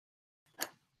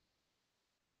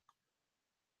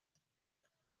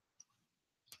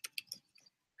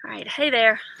right, hey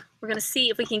there. We're going to see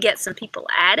if we can get some people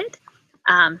added.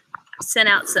 Sent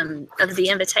out some of the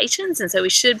invitations, and so we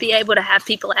should be able to have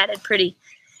people added pretty.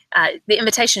 The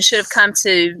invitation should have come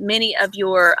to many of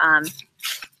your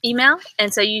email,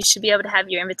 and so you should be able to have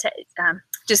your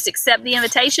just accept the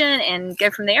invitation and go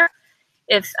from there.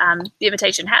 If the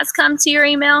invitation has come to your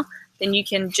email, then you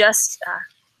can just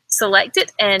select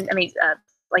it and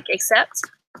like accept,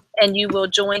 and you will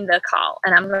join the call.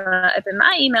 And I'm going to open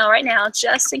my email right now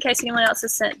just in case anyone else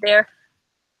has sent their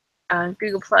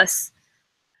Google Plus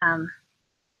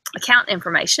account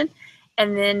information.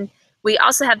 And then we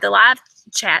also have the live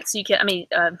chat, so you can,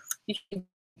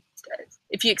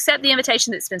 if you accept the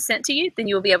invitation that's been sent to you, then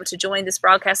you will be able to join this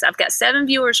broadcast. I've got 7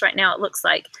 viewers right now, it looks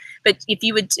like. But if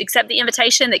you would accept the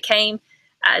invitation that came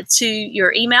to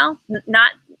your email,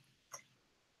 not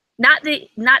the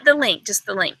link, just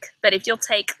the link. But if you'll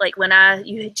take, like when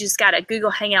you just got a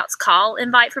Google Hangouts call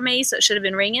invite for me, so it should have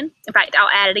been ringing. In fact, I'll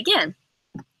add it again.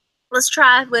 Let's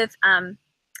try with, I'm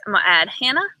gonna add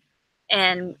Hannah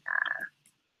and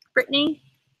Brittany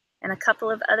and a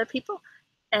couple of other people.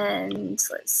 And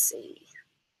let's see.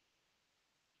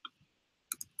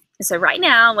 And so right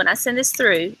now, when I send this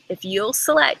through, if you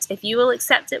will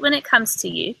accept it when it comes to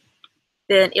you,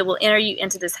 then it will enter you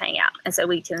into this Hangout. And so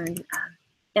we can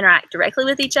interact directly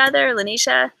with each other.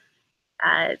 Lanisha,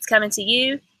 it's coming to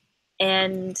you,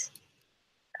 and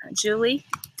Julie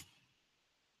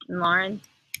and Lauren.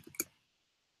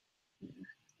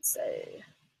 So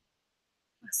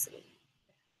let's see.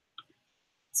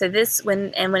 So this,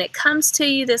 when it comes to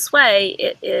you this way,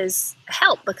 it is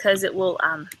help because it will.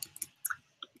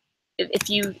 If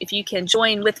you can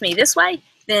join with me this way,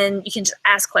 then you can just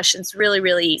ask questions really,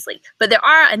 really easily. But there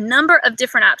are a number of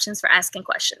different options for asking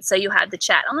questions. So you have the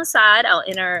chat on the side. I'll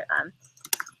enter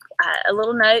a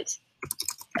little note.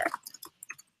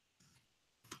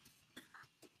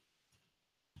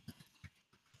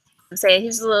 Say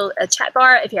here's a chat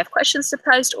bar if you have questions to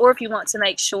post, or if you want to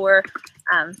make sure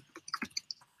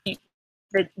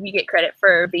that you get credit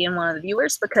for being one of the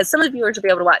viewers, because some of the viewers will be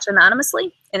able to watch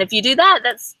anonymously. And if you do that,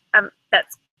 that's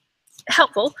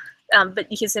helpful.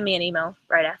 But you can send me an email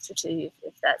right after too,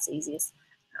 if that's easiest.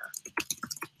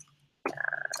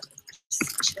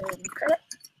 Credit.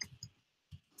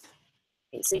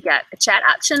 Okay, so you got a chat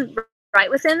option right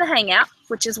within the Hangout,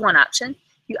 which is one option.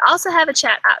 You also have a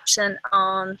chat option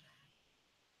on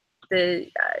the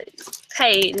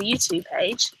the YouTube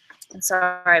page. I'm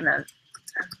sorry, my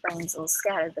brain's a little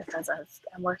scattered because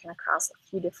I'm working across a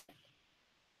few different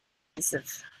pieces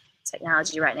of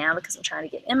technology right now because I'm trying to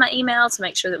get in my email to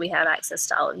make sure that we have access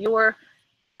to all of your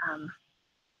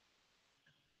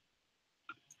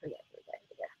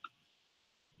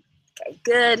okay,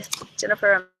 good.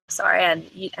 Jennifer, I'm sorry,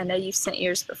 I know you've sent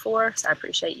yours before, so I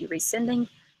appreciate you resending.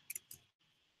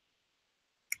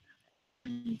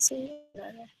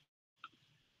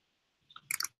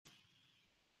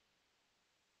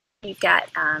 You've got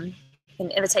an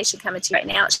invitation coming to you right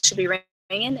now. It should be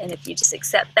ringing, and if you just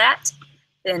accept that,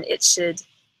 then it should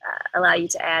allow you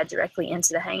to add directly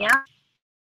into the Hangout.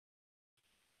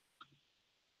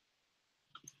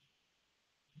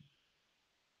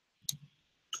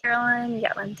 Carolyn, you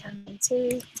got one coming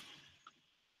too.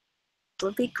 It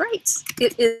would be great.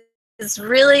 It is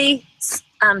really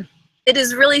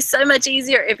so much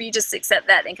easier if you just accept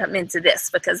that and come into this,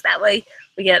 because that way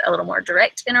we get a little more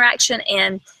direct interaction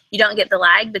and you don't get the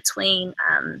lag between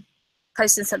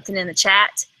posting something in the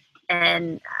chat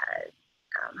and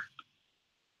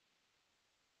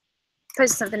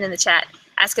posting something in the chat,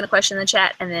 asking a question in the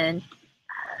chat, and then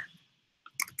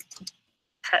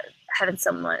having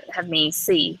someone have me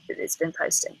see that it's been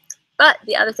posted. But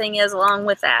the other thing is, along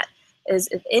with that, is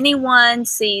if anyone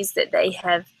sees that they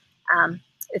have,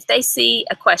 if they see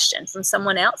a question from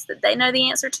someone else that they know the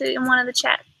answer to in one of the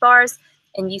chat bars,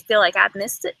 and you feel like I've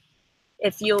missed it,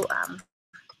 if you'll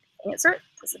answer it,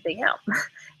 it's a big help.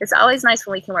 It's always nice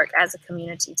when we can work as a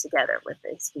community together with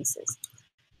these pieces.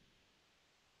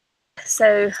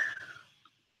 So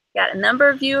got a number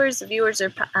of viewers. The viewers are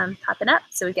popping up,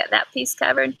 so we've got that piece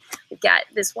covered. We've got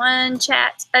this one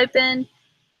chat open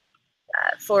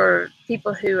for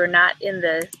people who are not in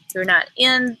the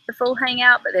full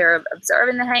Hangout, but they're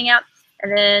observing the Hangout.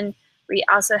 And then we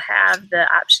also have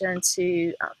the option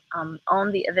to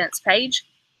on the events page,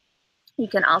 you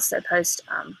can also post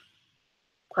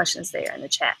questions there in the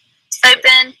chat.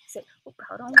 Open. So,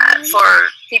 hold on. For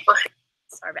people who,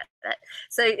 sorry about that.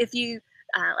 So if you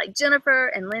like Jennifer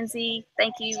and Lindsay,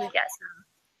 thank you. We got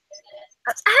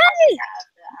some. Hey,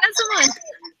 got someone.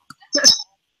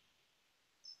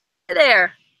 Hey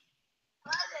there.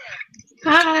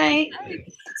 Hi.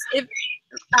 If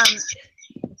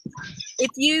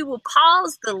if you will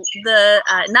pause the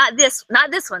not this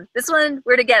one. This one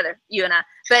we're together, you and I.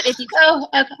 But if you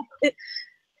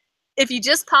if you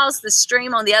just pause the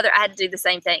stream on the other, I had to do the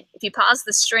same thing. If you pause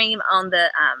the stream on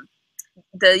the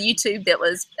YouTube that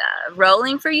was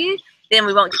rolling for you, then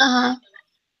we won't.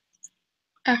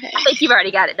 Okay. I think you've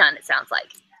already got it done. It sounds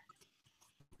like.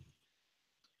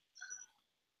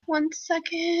 1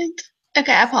 second.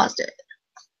 Okay, I paused it.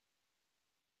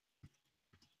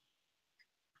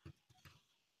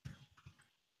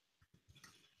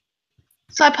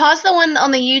 So I paused the one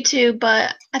on the YouTube,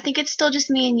 but I think it's still just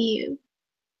me and you.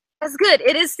 That's good.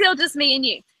 It is still just me and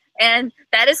you, and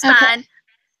that is fine.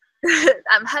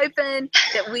 I'm hoping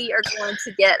that we are going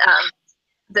to get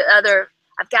the other.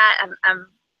 I'm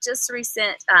just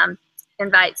resent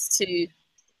invites to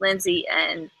Lindsay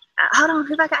and hold on,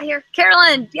 who have I got here?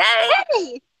 Carolyn, yay!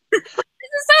 Hey! This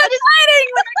is so exciting!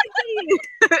 When I can see you.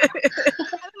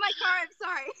 I'm in my car. I'm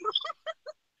sorry.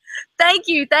 Thank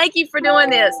you for doing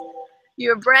this.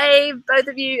 You're brave, both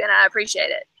of you, and I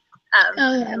appreciate it.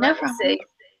 No problem. This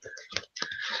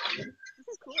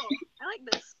is cool. I like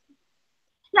this.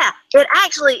 Yeah, it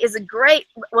actually is a great.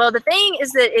 Well, the thing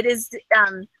is that it is.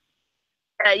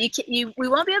 We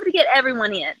won't be able to get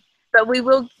everyone in, but we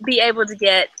will be able to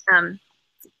get.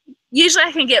 Usually,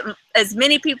 I can get as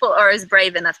many people or as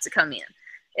brave enough to come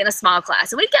in a small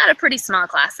class, and we've got a pretty small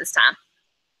class this time.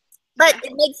 But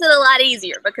it makes it a lot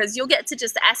easier because you'll get to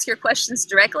just ask your questions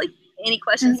directly. Any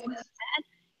questions you have,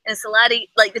 and it's a lot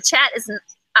like the chat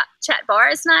bar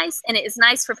is nice, and it is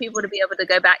nice for people to be able to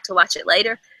go back to watch it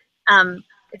later.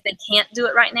 If they can't do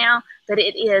it right now, but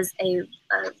it is a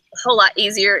whole lot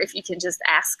easier if you can just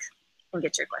ask and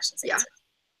get your questions answered.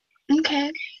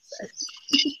 Okay.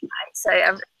 So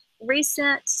I've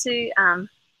resent to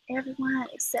everyone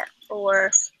except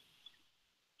for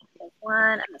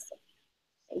one. I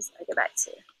go back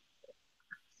to.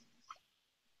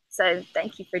 So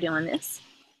thank you for doing this.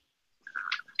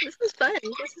 This is fun.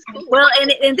 This is cool. Well,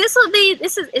 and this will be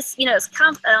it's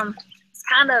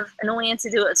kind of annoying to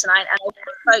do it tonight. I know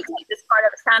for folks like this part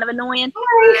of it's kind of annoying.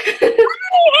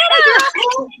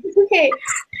 Okay.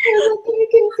 You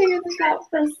can figure this out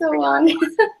for so long.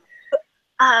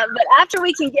 But after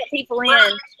we can get people in,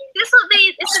 this will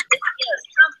be it's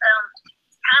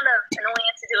kind of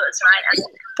annoying to do it tonight.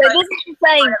 So this is the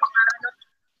thing.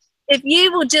 If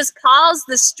you will just pause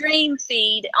the stream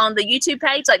feed on the YouTube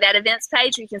page, like that events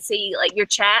page, where you can see like your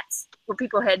chats where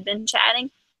people had been chatting.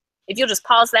 If you'll just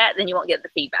pause that, then you won't get the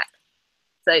feedback.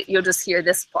 So you'll just hear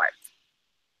this part.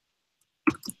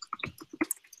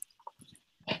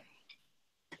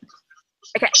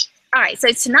 Okay. All right.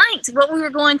 So tonight, the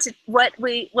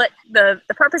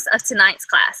purpose of tonight's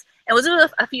class, and we'll do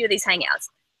a few of these hangouts,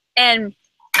 and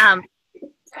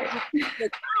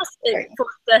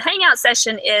the hangout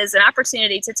session is an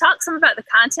opportunity to talk some about the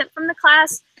content from the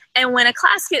class. And when a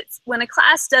class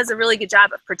does a really good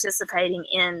job of participating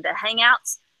in the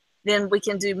hangouts, then we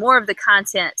can do more of the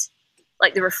content,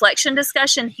 like the reflection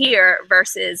discussion here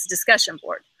versus discussion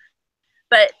board.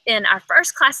 But in our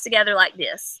first class together like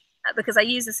this, because I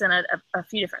use this in a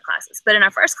few different classes, but in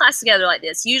our first class together like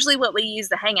this, usually what we use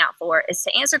the hangout for is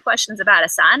to answer questions about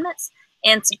assignments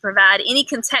and to provide any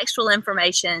contextual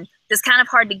information that's kind of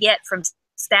hard to get from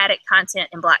static content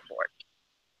in Blackboard.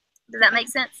 Does that make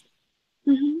sense?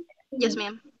 Mm-hmm. Yes,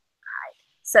 ma'am. All right.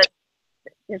 So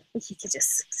if you could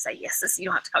just say yes, you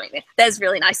don't have to call me there. That's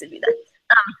really nice of you, though.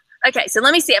 Okay, so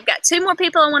let me see. I've got two more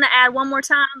people I want to add one more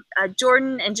time,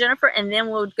 Jordan and Jennifer, and then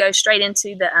we'll go straight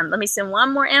into the. Let me send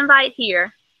one more invite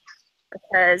here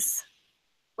because,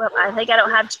 well, I think I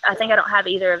don't have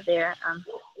either of their.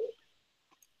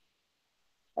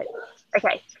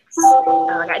 Okay, so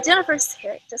I got Jennifer's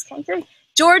here. It just came through.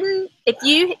 Jordan, if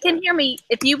you can hear me,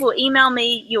 if you will email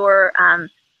me your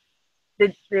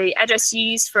the address you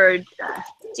used for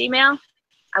Gmail,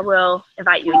 I will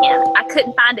invite you again. I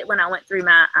couldn't find it when I went through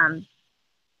my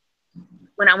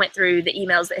the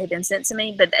emails that had been sent to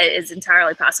me, but it is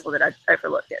entirely possible that I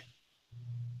overlooked it.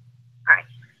 All right.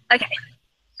 Okay.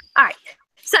 All right.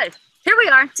 So here we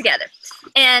are together,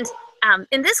 and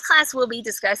in this class we'll be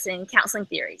discussing counseling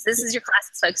theories. This is your class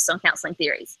that's focused on counseling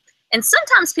theories, and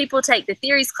sometimes people take the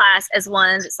theories class as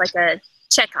one that's like a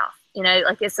checkoff. You know,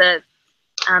 like it's a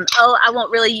oh, I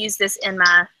won't really use this in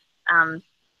my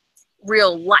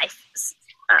real life,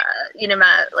 you know,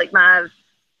 my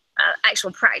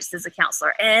actual practice as a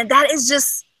counselor. And that is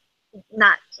just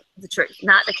not the truth,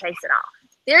 not the case at all.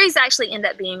 Theories actually end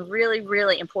up being really,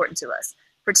 really important to us,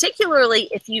 particularly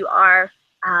if you are,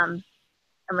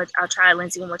 I'll try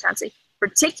Lindsay one more time,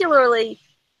 particularly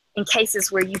in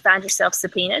cases where you find yourself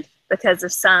subpoenaed, because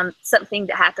of something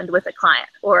that happened with a client,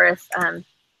 or if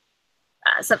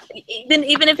something,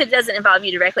 even if it doesn't involve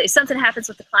you directly, if something happens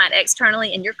with the client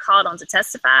externally and you're called on to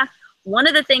testify, one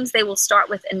of the things they will start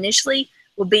with initially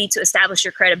will be to establish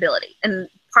your credibility. And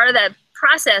part of that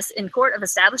process in court of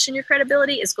establishing your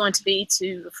credibility is going to be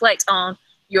to reflect on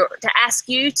to ask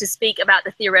you to speak about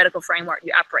the theoretical framework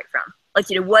you operate from. Like,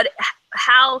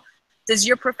 how does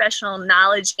your professional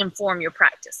knowledge inform your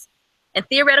practice? And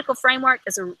theoretical framework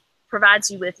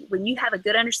provides you with, when you have a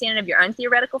good understanding of your own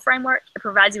theoretical framework, it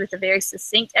provides you with a very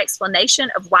succinct explanation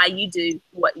of why you do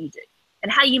what you do and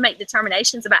how you make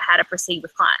determinations about how to proceed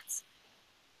with clients.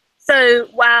 So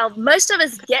while most of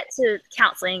us get to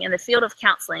counseling and the field of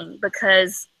counseling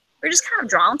because we're just kind of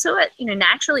drawn to it,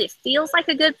 naturally it feels like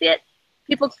a good fit.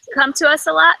 People come to us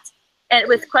a lot and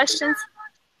with questions.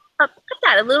 Oh, I've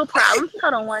got a little problem.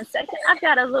 Hold on one second. I've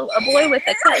got a boy with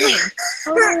a cut hand.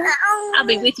 Hold on. I'll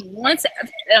be with you one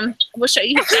second. We'll show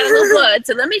you. He's got a little blood.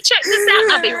 So let me check this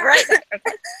out. I'll be right back.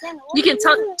 Okay? You can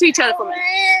talk to each other for me.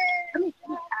 Come here.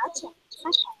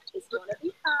 It's going to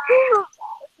be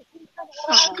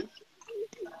fine.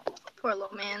 Poor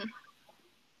little man.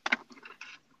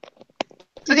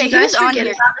 Okay, you guys on forget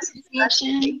here? about this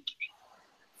discussion?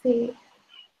 See.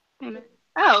 Wait a minute.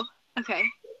 Oh, okay.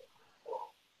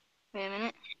 Wait a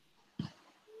minute.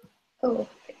 Oh,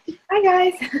 hi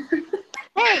guys.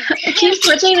 Hey! It keeps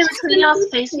switching to somebody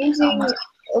else's face.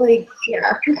 Like,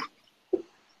 yeah.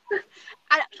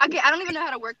 Okay, I don't even know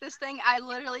how to work this thing. I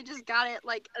literally just got it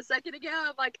like a second ago.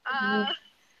 I'm like, how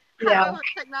do I work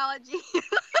technology?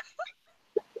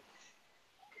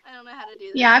 I don't know how to do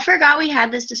this. Yeah, I forgot we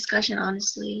had this discussion,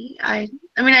 honestly. I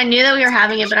mean, I knew that we were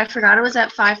having it, but I forgot it was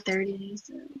at 5:30.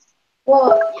 So.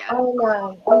 Well, Yeah.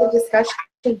 on the discussion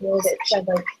board, it said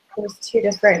like there's 2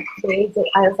 different days.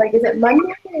 I was like, is it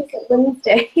Monday or is it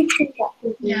Wednesday?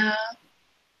 Yeah.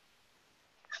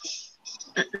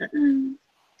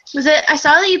 Was it? I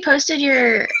saw that you posted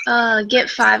your Get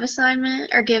 5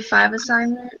 assignment or Give 5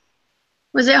 assignment.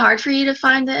 Was it hard for you to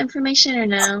find the information or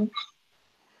no?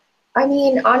 I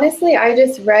mean, honestly, I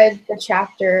just read the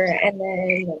chapter and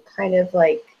then kind of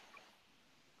like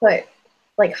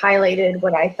highlighted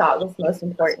what I thought was most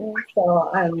important. So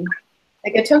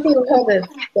like it took me a while to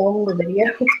film the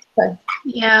video, but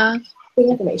Yeah. the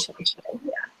information was fine.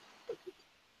 Yeah.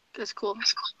 That's cool.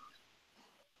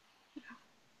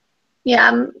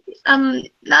 Yeah.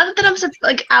 Not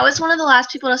that I was one of the last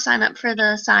people to sign up for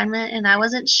the assignment, and I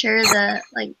wasn't sure that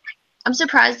I'm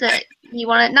surprised that you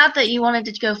wanted, not that you wanted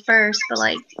to go first, but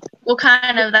that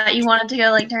you wanted to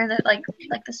go during the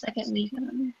second week.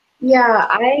 Yeah,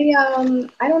 I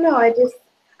don't know.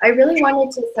 I really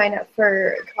wanted to sign up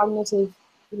for cognitive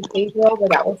behavioral, but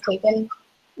that was taken.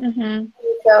 Mhm.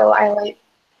 So I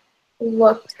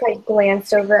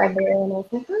glanced over everywhere, and I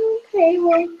was like, oh, okay,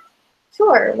 well,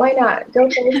 sure, why not? Go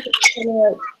first, kind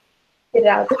of get it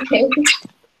out of the way.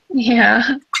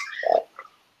 Yeah.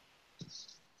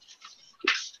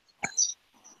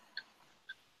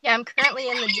 Yeah, I'm currently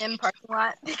in the gym parking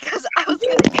lot because I was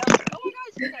gonna go. Oh my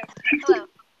gosh! Okay. Hello.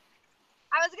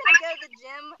 I was gonna go to the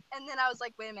gym, and then I was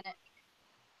like, wait a minute.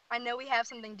 I know we have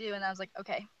something to do, and I was like,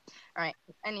 okay, all right,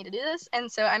 I need to do this,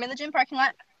 and so I'm in the gym parking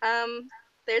lot.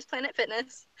 There's Planet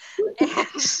Fitness, and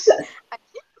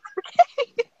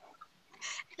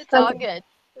it's all good.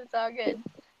 It's all good.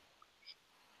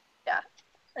 Yeah,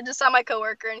 I just saw my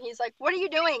coworker, and he's like, "What are you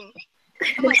doing?"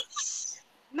 I'm like,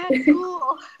 "I'm at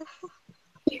school."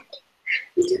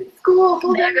 School.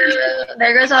 Hold on.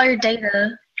 There goes all your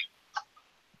data.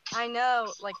 I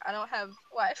know, I don't have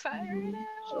Wi-Fi right now.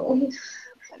 I don't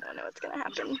know what's gonna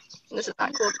happen. This is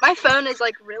not cool. My phone is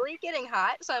really getting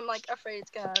hot, so I'm afraid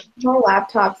it's gonna. My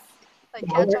laptop's catch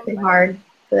on working fire. hard.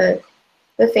 The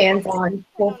fan's on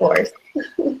full force.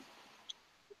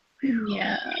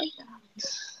 Yeah.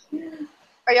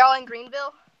 Are y'all in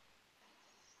Greenville?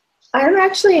 I'm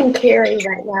actually in Cary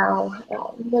right now.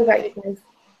 What about you guys?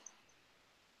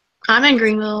 I'm in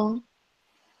Greenville.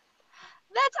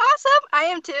 That's awesome. I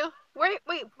am too. Where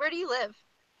do you live?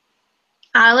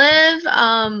 I live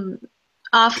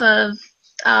off of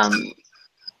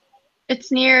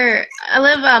it's near. I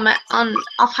live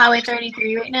off Highway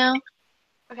 33 right now.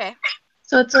 Okay.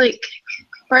 So it's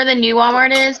where the new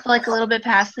Walmart is, but a little bit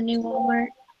past the new Walmart.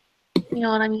 You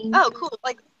know what I mean? Oh, cool.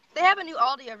 They have a new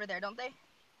Aldi over there, don't they?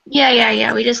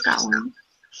 Yeah. We just got one.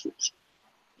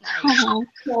 Nice.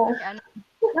 Yeah.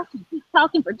 Y'all can keep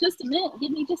talking for just a minute.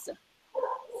 Give me just a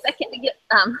second to get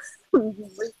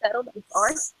resettled. I'm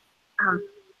sorry.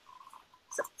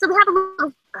 So we have a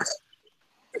little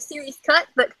serious cut,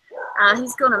 but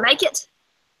he's gonna make it.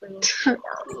 Blood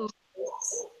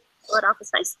off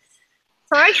his face.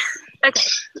 Sorry.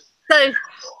 Okay.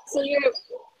 So you're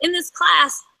in this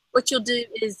class. What you'll do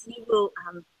is you will.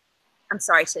 I'm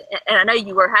sorry, and I know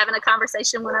you were having a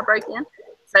conversation when I broke in.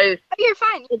 So Oh, you're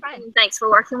fine. You're fine. thanks for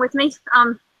working with me.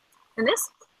 In this.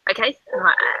 Okay. I'm gonna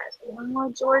add one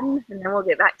more Jordan, and then we'll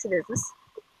get back to business.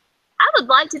 I would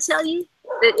like to tell you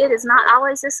that it is not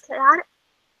always this chaotic,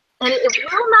 and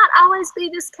it will not always be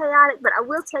this chaotic. But I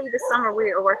will tell you, this summer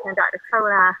we are working. Dr. Crow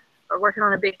and I are working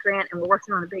on a big grant, and we're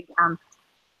working on a big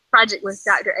project with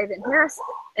Dr. Avon Harris.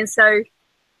 And so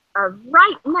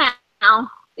right now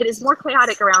it is more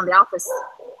chaotic around the office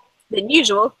than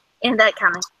usual, and that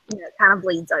kind of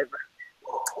bleeds over.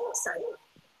 So,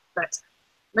 but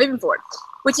moving forward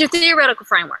with your theoretical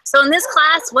framework. So in this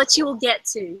class, what you will get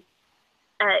to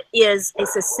is a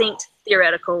succinct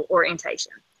theoretical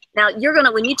orientation. Now you're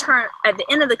gonna, when you turn at the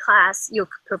end of the class, you'll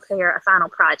prepare a final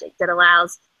project that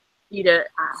allows you to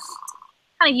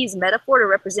kind of use metaphor to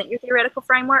represent your theoretical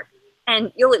framework,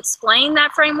 and you'll explain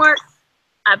that framework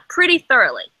pretty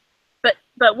thoroughly.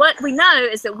 But what we know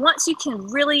is that once you can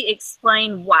really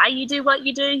explain why you do what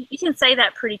you do, you can say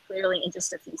that pretty clearly in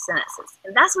just a few sentences.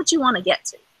 And that's what you want to get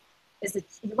to, is that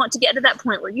you want to get to that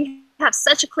point where you have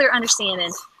such a clear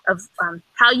understanding of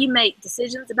how you make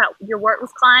decisions about your work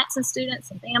with clients and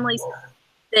students and families,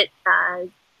 that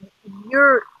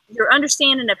your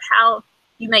understanding of how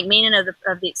you make meaning of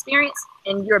the experience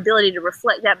and your ability to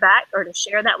reflect that back or to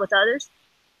share that with others,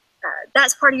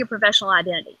 that's part of your professional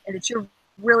identity, and that you're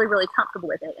really, really comfortable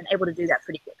with it and able to do that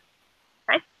pretty quickly.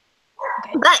 Okay?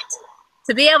 But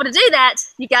to be able to do that,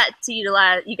 you got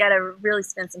to really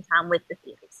spend some time with the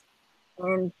theories.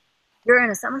 And you're in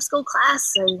a summer school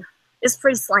class, so it's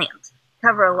pretty slammed.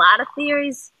 Cover a lot of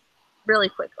theories really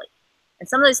quickly. And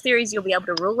some of those theories you'll be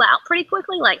able to rule out pretty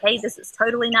quickly, like, hey, this is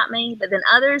totally not me. But then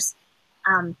others,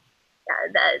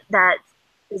 that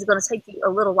is going to take you a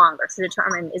little longer to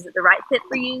determine, is it the right fit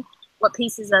for you? What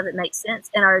pieces of it make sense?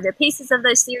 And are there pieces of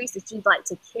those theories that you'd like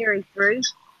to carry through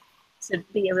to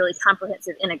be a really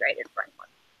comprehensive, integrated framework?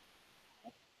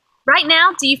 Right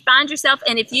now, do you find yourself,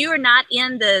 and if you are not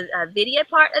in the video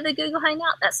part of the Google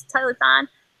Hangout, that's totally fine.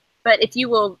 But if you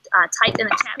will type in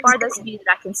the chat bar, those of you that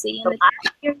I can see in the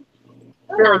chat here,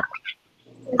 really.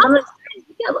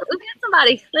 Yeah, look, we got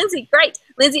somebody. Lindsay, great.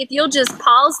 Lindsay, if you'll just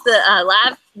pause the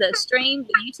stream,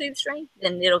 the YouTube stream,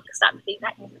 then it'll stop the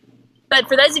feedback. But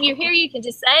for those of you here, you can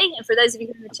just say, and for those of you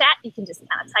in the chat, you can just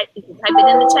kind of type it in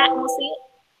the chat and we'll see it.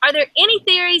 Are there any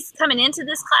theories coming into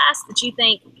this class that you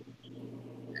think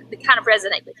that kind of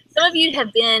resonate with you? Some of you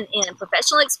have been in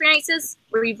professional experiences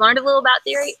where you've learned a little about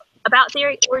theory,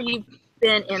 or you've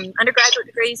been in undergraduate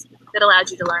degrees that allowed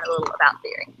you to learn a little about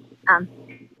theory.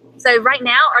 So right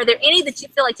now, are there any that you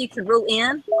feel like you can rule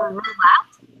in or rule out?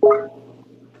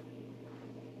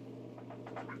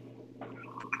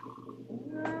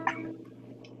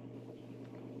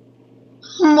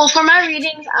 Well, for my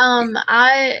readings,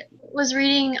 I was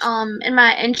reading in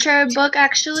my intro book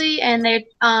actually, and they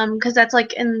because that's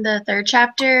like in the 3rd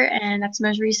chapter, and that's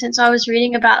most recent. So I was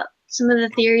reading about some of the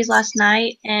theories last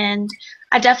night, and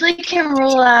I definitely can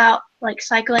rule out like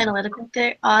psychoanalytical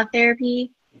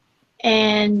therapy,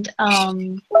 and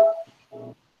I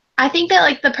think that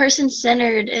like the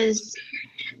person-centered is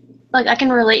like I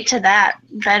can relate to that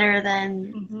better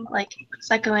than like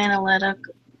psychoanalytic.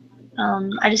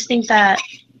 I just think that,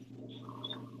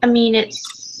 I mean,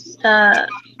 it's, I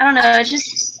don't know, it's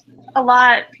just a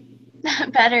lot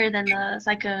better than the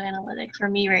psychoanalytic for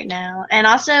me right now. And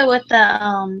also with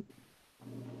the,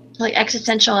 like,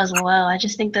 existential as well. I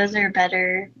just think those are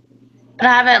better. But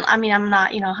I'm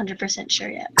not, 100%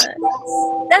 sure yet. But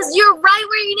You're right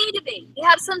where you need to be. You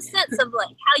have some sense of, like,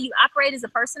 how you operate as a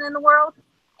person in the world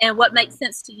and what makes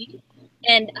sense to you.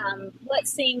 And what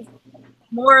seems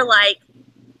more like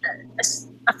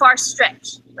a far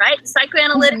stretch, right?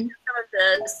 Psychoanalytic, some of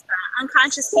the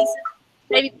unconscious pieces,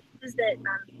 maybe pieces that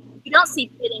you don't see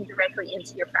fitting directly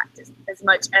into your practice as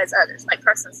much as others, like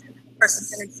person-centered.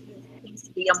 Person-centered seems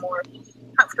to be a more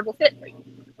comfortable fit for you.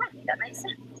 I think that makes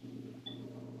sense.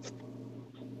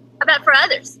 How about for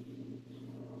others?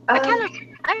 I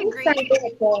agree.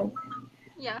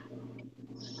 Yeah.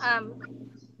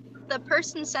 The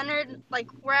person-centered,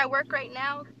 like where I work right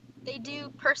now, they do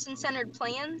person-centered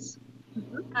plans.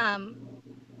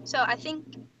 So I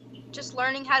think just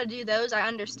learning how to do those, I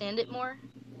understand it more.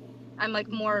 I'm like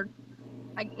more,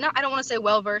 I don't want to say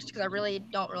well-versed because I really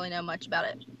don't really know much about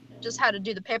it. Just how to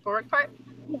do the paperwork part.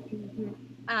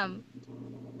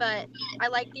 But I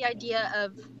like the idea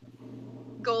of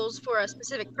goals for a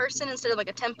specific person instead of like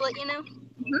a template,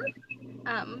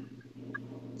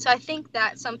 So I think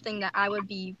that's something that I would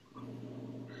be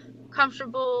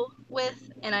comfortable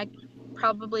with, and I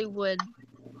probably would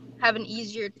have an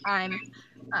easier time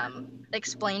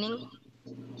explaining.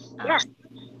 Yeah.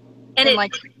 And in it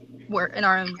like in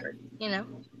our own words, you know.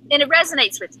 And it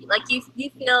resonates with you. Like you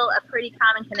feel a pretty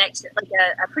common connection, like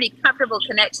a pretty comfortable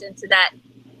connection to that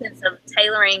sense of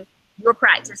tailoring your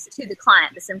practice to the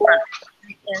client that's in front of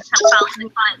you, and following the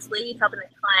client's lead, helping the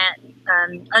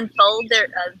client unfold their,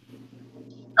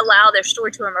 allow their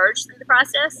story to emerge through the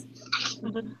process.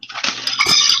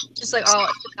 Just like all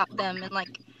about them, and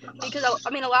like, because I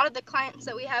mean, a lot of the clients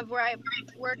that we have where I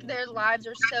work, their lives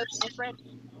are so different.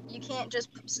 You can't just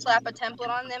slap a template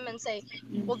on them and say,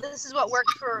 well, this is what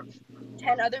worked for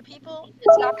 10 other people.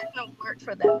 It's not going to work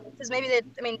for them because maybe they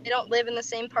don't live in the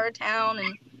same part of town,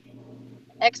 and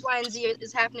X, Y, and Z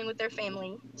is happening with their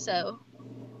family. So,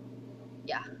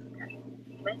 yeah.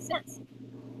 Makes sense.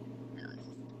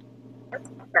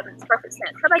 That makes perfect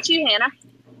sense. How about you, Hannah?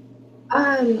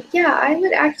 Yeah,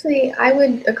 I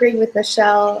would agree with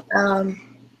Michelle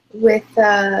with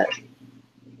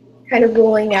kind of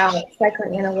ruling out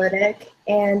psychoanalytic,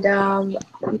 and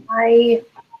my,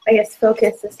 I guess,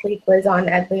 focus this week was on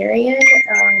Adlerian,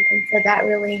 and so that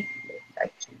really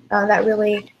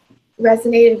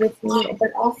resonated with me,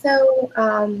 but also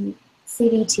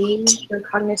CBT, or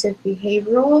cognitive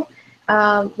behavioral,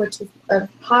 which is a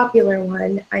popular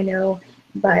one, I know,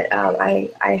 but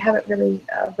I haven't really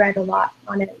read a lot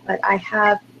on it, but I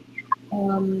have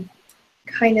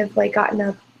kind of like gotten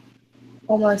a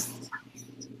almost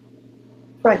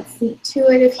front seat to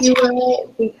it, if you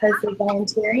will, because of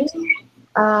volunteering.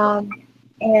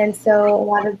 And so a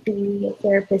lot of the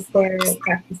therapists there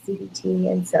practice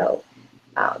CBT, and so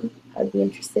I'd be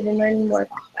interested in learning more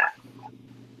about that.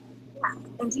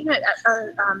 And you know,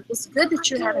 it's good that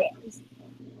you have it.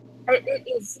 It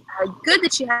is good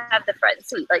that you have the front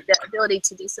seat, like the ability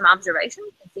to do some observation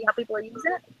and see how people are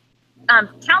using it.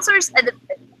 Counselors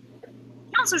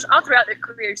all throughout their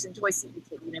careers enjoy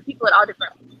CBT. You know, people at all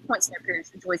different points in their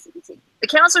careers enjoy CBT. The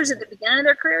counselors at the beginning of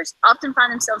their careers often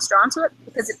find themselves drawn to it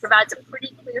because it provides a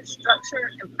pretty clear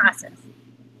structure and process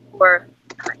for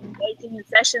engaging in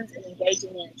sessions and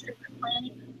engaging in treatment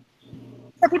planning.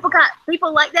 So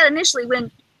people like that initially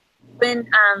when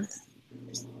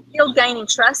you're gaining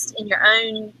trust in your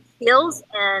own skills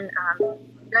and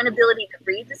your own ability to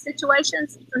read the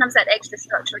situations. Sometimes that extra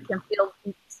structure can feel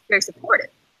very supportive.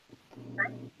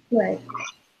 Right.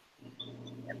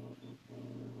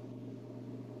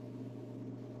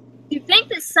 Do you think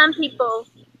that some people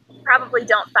probably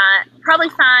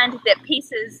find that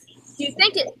pieces? Do you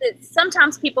think that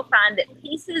sometimes people find that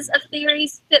pieces of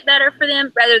theories fit better for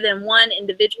them rather than one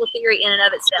individual theory in and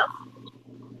of itself?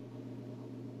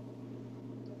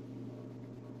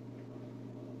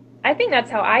 I think that's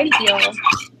how I feel.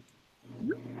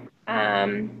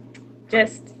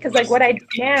 Just because, like, what I do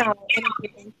now,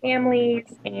 in families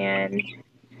and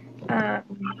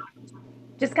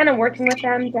just kind of working with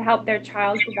them to help their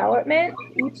child's development.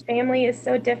 Each family is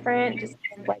so different, just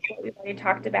kind of like what we've already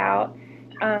talked about.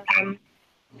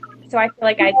 So I feel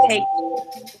like I take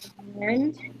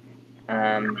learned.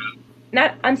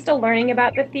 I'm still learning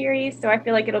about the theories, so I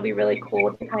feel like it'll be really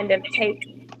cool to kind of take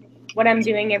what I'm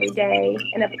doing every day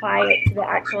and apply it to the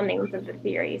actual names of the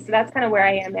theory. So that's kind of where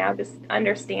I am now, just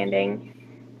understanding,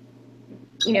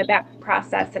 you know, that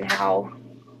process and how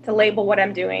to label what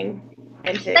I'm doing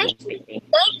into each theory.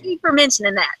 Thank you for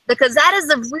mentioning that, because that is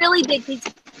a really big piece.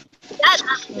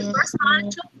 The first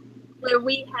module where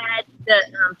we had the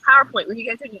PowerPoint where you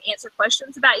go through and you answer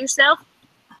questions about yourself.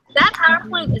 That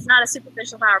PowerPoint is not a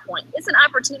superficial PowerPoint. It's an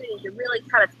opportunity to really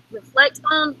kind of reflect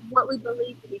on what we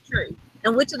believe to be true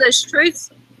and which of those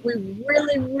truths we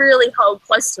really, really hold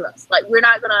close to us. Like they're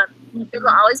gonna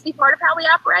always be part of how we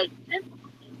operate. And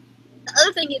the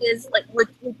other thing it is, like what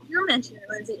you're mentioning,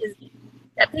 Lindsay, is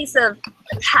that piece of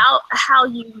how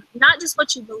you, not just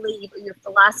what you believe or your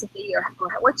philosophy or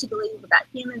what you believe about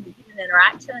human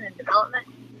interaction and development,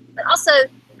 but also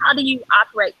how do you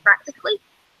operate practically.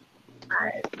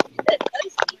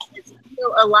 Those pieces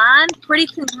will align pretty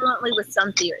congruently with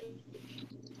some theories.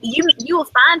 You will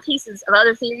find pieces of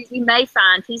other theories. You may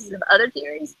find pieces of other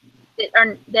theories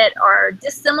that are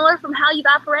dissimilar from how you've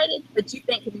operated, but you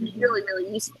think could be really,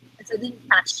 really useful. And so then you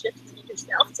kind of shift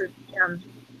yourself to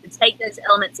take those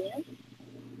elements in.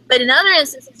 But in other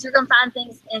instances, you're going to find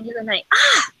things and you're going to think,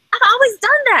 I've always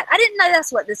done that. I didn't know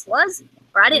that's what this was.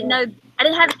 Or I didn't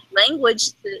have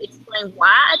language to explain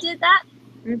why I did that.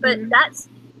 But that's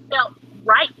felt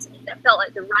right to me. That felt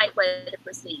like the right way to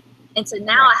proceed. And so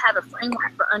now I have a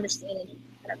framework for understanding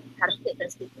how to fit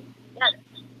those people together.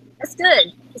 That's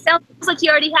good. It sounds like you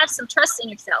already have some trust in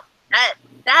yourself.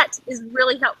 That is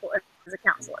really helpful as a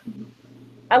counselor.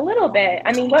 A little bit.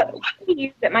 I mean, what we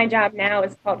use at my job now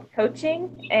is called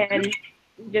coaching, and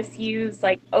we just use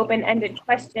like open-ended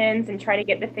questions and try to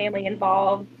get the family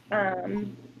involved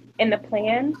in the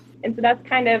plan. And so that's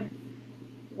kind of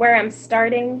where I'm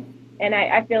starting. And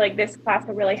I feel like this class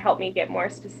will really help me get more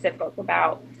specific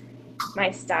about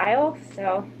my style.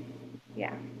 So,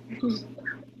 yeah. Yeah,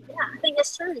 I think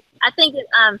that's true. I think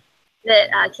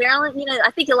that Carolyn, you know,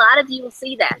 I think a lot of you will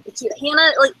see that. That you,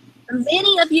 Hannah, like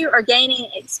many of you are gaining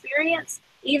experience,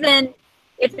 even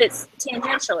if it's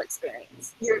tangential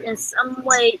experience. You're in some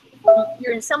way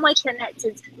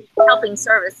connected to helping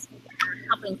service,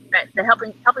 helping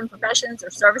professions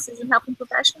or services in helping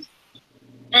professions,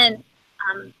 and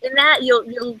in that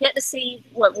you'll get to see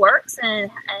what works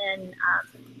and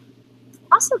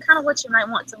also kind of what you might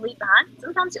want to leave behind.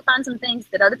 Sometimes you'll find some things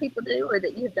that other people do or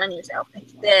that you've done yourself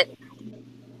that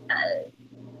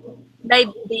may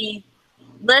be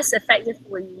less effective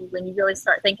for you when you really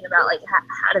start thinking about like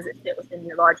how does it fit within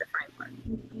your larger framework.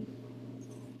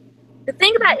 The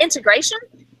thing about integration,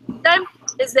 though,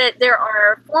 is that there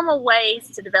are formal ways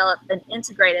to develop an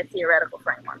integrated theoretical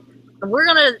framework. And we're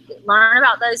going to learn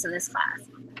about those in this class.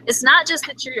 It's not just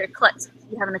that you're eclectic.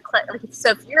 You have an eclectic. So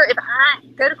if I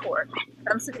go to court,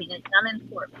 I'm Sabina, and I'm in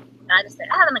court, and I just say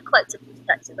I have an eclectic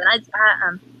perspective, and I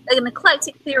an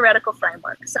eclectic theoretical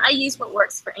framework. So I use what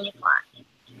works for any client.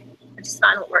 I just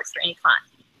find what works for any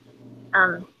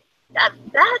client.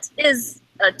 That is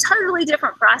a totally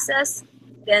different process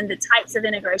than the types of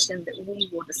integration that we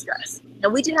will discuss. Now,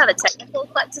 we do have a technical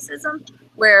eclecticism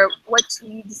where what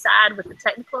you decide with the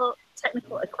technical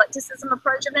eclecticism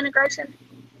approach of integration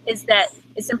is that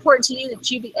it's important to you that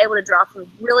you be able to draw from a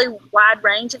really wide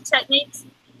range of techniques.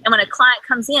 And when a client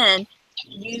comes in,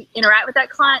 you interact with that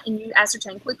client and you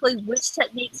ascertain quickly which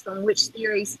techniques from which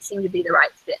theories seem to be the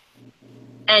right fit.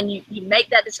 And you make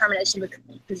that determination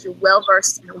because you're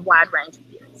well-versed in a wide range of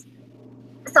theories.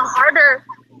 It's a harder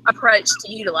approach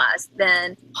to utilize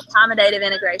than accommodative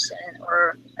integration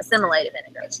or assimilative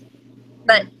integration.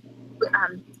 But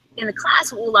in the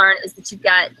class, what we'll learn is that you've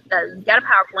got a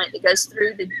PowerPoint that goes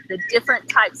through the different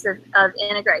types of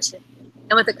integration.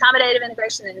 And with accommodative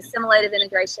integration and assimilative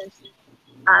integration,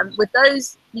 with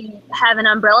those, you have an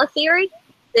umbrella theory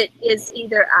that is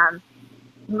either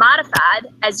modified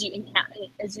as you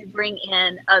bring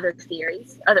in other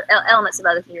theories, other elements of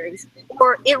other theories,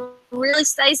 or it really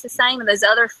stays the same and those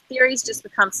other theories just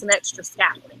become some extra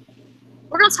scaffolding.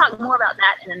 We're going to talk more about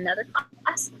that in another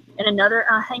class, in another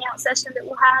Hangout session that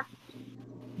we'll have.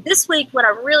 This week, what I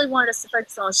really wanted us to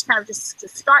focus on is kind of just to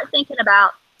start thinking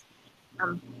about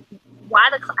how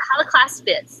the class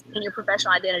fits in your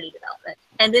professional identity development,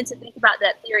 and then to think about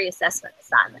that theory assessment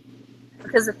assignment.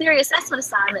 Because the theory assessment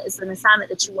assignment is an assignment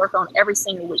that you work on every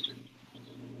single week.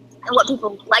 And what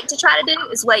people like to try to do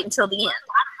is wait until the end.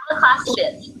 How the class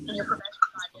fits in your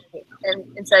professional identity.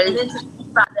 And so then to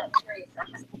think about that theory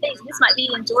assessment. This might be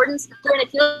in Jordan's. Jordan,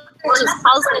 if you'll just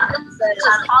pause it,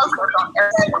 work on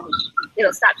every single week.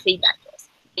 It'll stop feedback to us.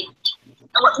 And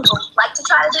what people like to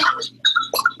try to do is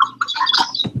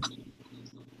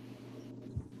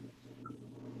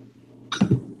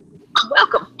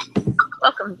Welcome.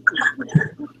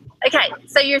 Okay,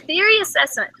 so your theory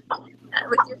assessment.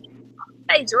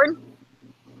 Hey, Jordan.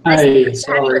 Hey,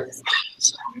 sorry.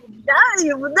 No,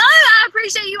 I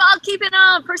appreciate you all keeping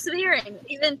on persevering,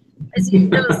 even as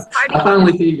it was hard. I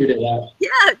finally figured it out.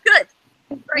 Yeah, good.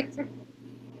 Great.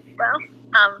 Well,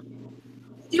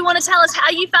 do you want to tell us how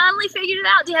you finally figured it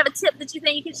out? Do you have a tip that you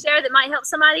think you could share that might help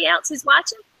somebody else who's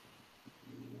watching?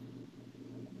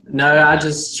 No, I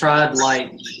just tried,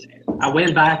 I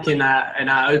went back and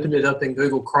I opened it up in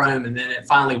Google Chrome, and then it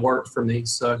finally worked for me.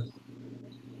 So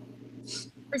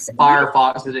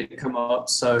Firefox didn't come up.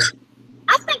 So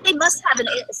I think they must have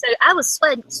so I was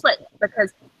sweating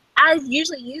because I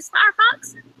usually use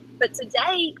Firefox, but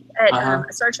today I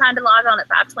started trying to log on at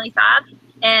 5:25,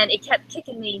 and it kept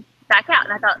kicking me back out,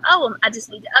 and I thought, oh, I just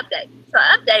need to update. So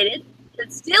I updated,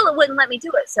 but still it wouldn't let me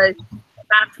do it. So at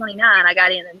 5:29, I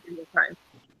got in Google Chrome.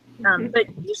 But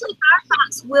usually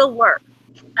Firefox will work.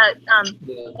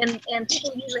 And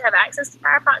people usually have access to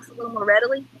Firefox a little more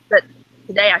readily, but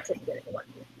today I couldn't get it to work.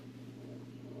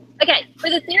 Okay, for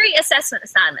the theory assessment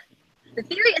assignment. The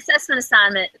theory assessment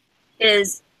assignment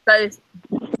is both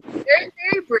very,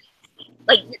 very brief.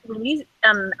 Like when you,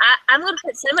 I'm going to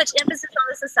put so much emphasis on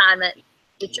this assignment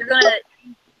that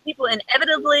people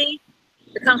inevitably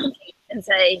become confused and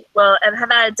say, well, have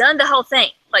I done the whole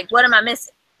thing? Like, what am I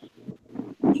missing?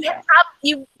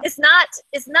 It's not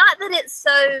that it's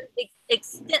so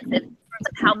extensive in terms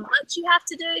of how much you have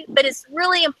to do, but it's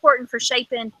really important for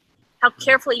shaping how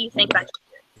carefully you think about your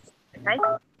theories. Okay,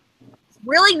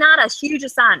 really not a huge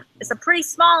assignment. It's a pretty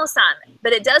small assignment,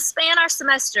 but it does span our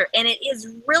semester, and it is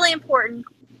really important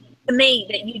to me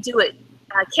that you do it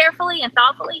carefully and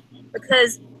thoughtfully,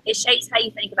 because it shapes how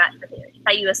you think about the theory,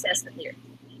 how you assess the theory.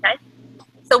 Okay.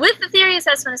 So with the theory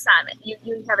assessment assignment, you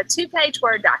have a 2-page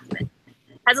Word document.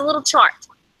 It has a little chart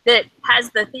that has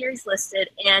the theories listed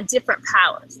and different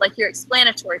powers, like your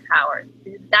explanatory power,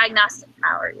 your diagnostic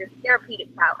power, your therapeutic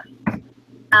power.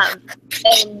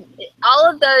 And all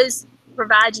of those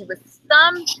provide you with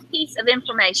some piece of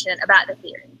information about the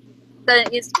theory. So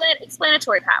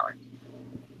explanatory power.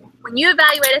 When you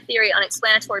evaluate a theory on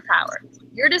explanatory power,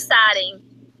 you're deciding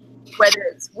whether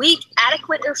it's weak,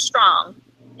 adequate, or strong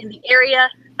in the area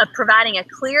of providing a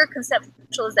clear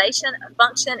conceptualization of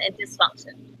function and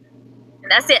dysfunction. And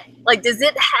that's it. Like, does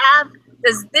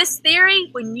this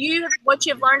theory, what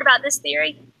you've learned about this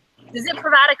theory, does it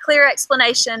provide a clear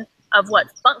explanation of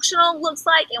what functional looks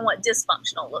like and what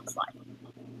dysfunctional looks like?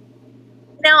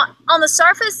 Now, on the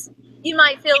surface, you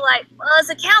might feel like, well, it's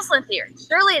a counseling theory.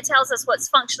 Surely it tells us what's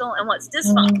functional and what's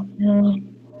dysfunctional.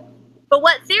 But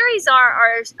what theories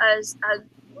are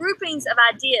groupings of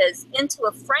ideas into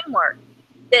a framework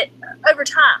that, over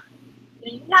time,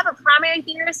 you have a primary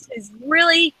theorist who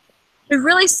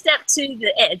really stepped to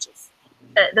the edges,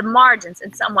 the margins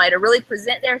in some way, to really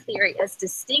present their theory as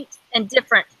distinct and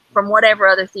different from whatever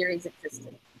other theories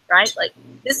existed, right? Like,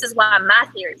 this is why my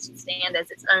theory should stand as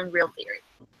its own real theory.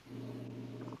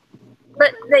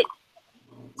 But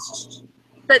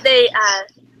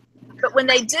when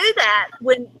they do that,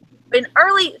 when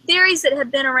early theories that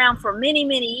have been around for many,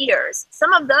 many years,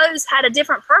 some of those had a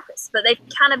different purpose, but they've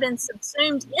kind of been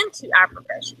subsumed into our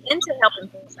profession, into helping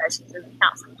professions and the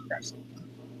counseling profession.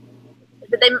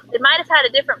 But they might have had a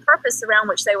different purpose around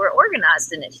which they were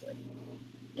organized initially.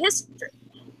 History,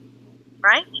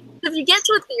 right? So if you get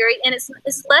to a theory and it's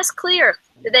less clear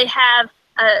that they have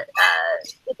a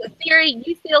theory,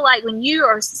 you feel like when you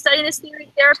are studying this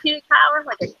theory, therapeutic power,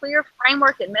 like a clear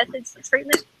framework and methods of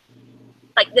treatment,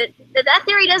 like that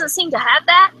theory doesn't seem to have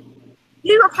that,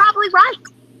 you are probably right.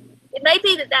 It may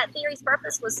be that theory's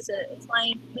purpose was to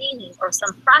explain meaning or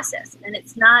some process, and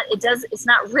it's not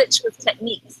rich with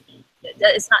techniques.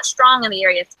 It's not strong in the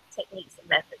area of techniques and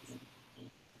methods.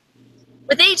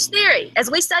 With each theory, as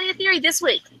we study a theory this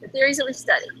week, the theories that we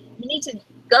study, you need to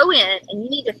go in and you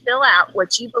need to fill out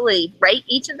what you believe, rate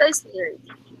each of those theories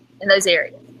in those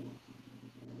areas,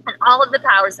 and all of the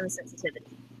powers and sensitivity.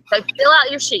 So fill out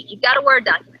your sheet. You've got a Word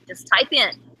document. Just type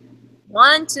in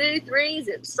 1, 2, 3. Is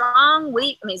it strong,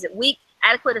 weak? I mean, is it weak,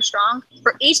 adequate, or strong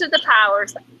for each of the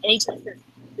powers and each of the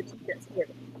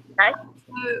sensitivities? Okay.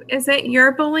 So is it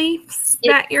your beliefs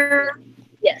that you're?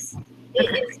 Yes.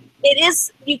 Okay.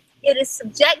 It is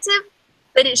subjective,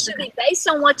 but it should be based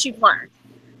on what you've learned.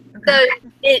 So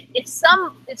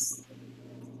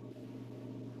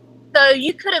so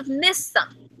you could have missed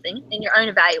something in your own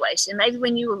evaluation. Maybe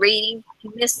when you were reading,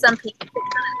 you missed some pieces that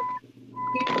kind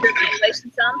of your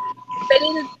evaluation some. But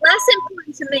it is less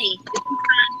important to me that you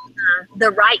find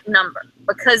the right number,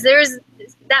 because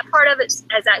that part of it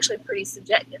is actually pretty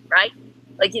subjective, right?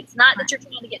 Like, it's not that you're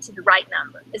trying to get to the right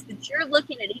number. It's that you're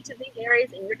looking at each of these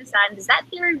areas and you're deciding, does that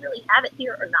theory really have it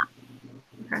here or not?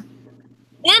 Okay.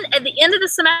 Then at the end of the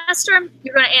semester,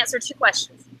 you're going to answer 2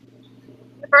 questions.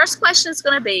 The first question is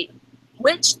going to be,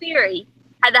 which theory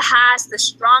had the highest, the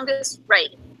strongest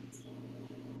rating?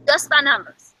 Just by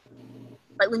numbers.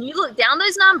 Like, when you look down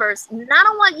those numbers, not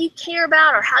on what you care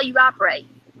about or how you operate,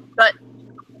 but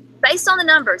based on the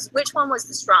numbers, which one was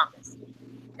the strongest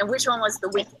and which one was the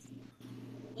weakest?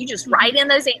 You just write in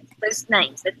those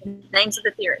names, the names of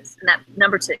the theories, and that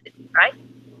number 2, right?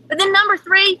 But then number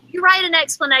 3, you write an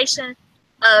explanation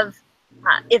of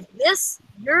if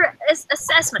your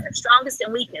assessment of strongest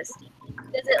and weakest,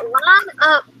 does it line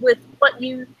up with what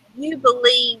you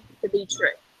believe to be true?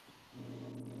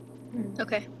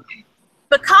 Okay.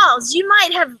 Because you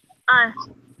might have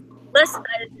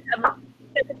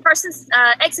the person's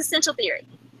existential theory.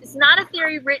 It's not a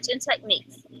theory rich in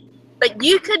techniques, but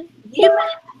you might,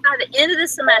 by the end of the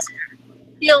semester,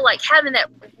 feel like having that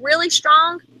really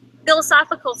strong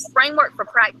philosophical framework for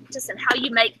practice and how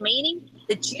you make meaning,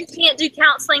 that you can't do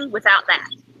counseling without that.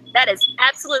 That is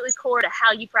absolutely core to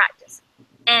how you practice.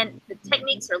 And the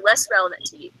techniques are less relevant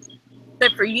to you. So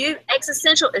for you,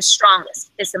 existential is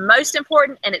strongest. It's the most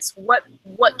important, and it's what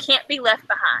can't be left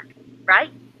behind,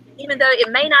 right? Even though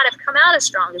it may not have come out as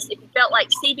strongest, if you felt like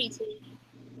CBT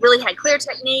really had clear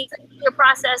techniques, clear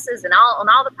processes, and on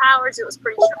all the powers, it was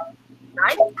pretty strong,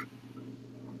 right?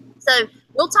 So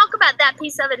we'll talk about that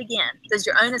piece of it again. Does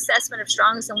your own assessment of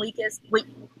strongest and weakest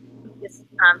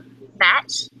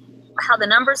match how the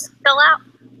numbers fill out?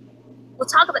 we'll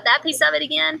talk about that piece of it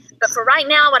again. But for right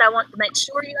now, what I want to make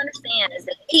sure you understand is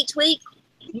that each week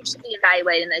you should be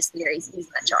evaluating those theories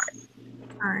using that chart.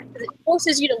 All right. It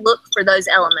forces you to look for those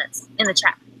elements in the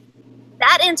chapter.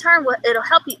 That in turn, it'll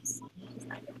help you.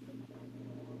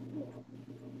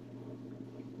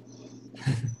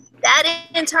 That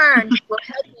in turn will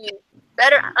help you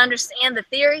better understand the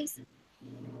theories,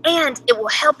 and it will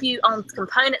help you on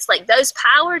components like those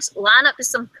powers line up to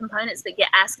some components that get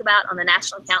asked about on the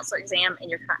National Counselor exam in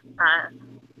your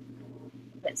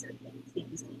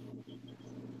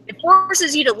it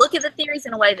forces you to look at the theories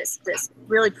in a way that's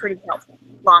really pretty helpful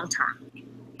long term.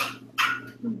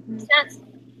 Sense?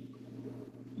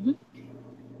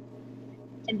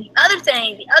 And the other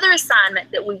thing, the other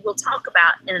assignment that we will talk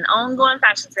about in an ongoing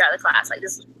fashion throughout the class, like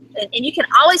this, and you can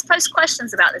always post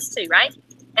questions about this too, right?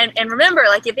 And remember,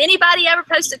 like if anybody ever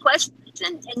posts a question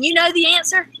and you know the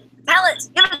answer, tell it,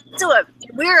 give it to them.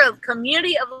 We're a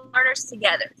community of learners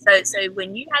together. So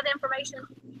when you have the information,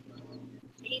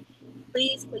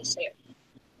 please share.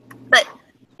 But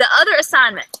the other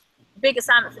assignment, big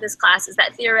assignment for this class, is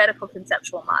that theoretical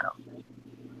conceptual model.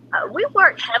 We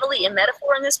work heavily in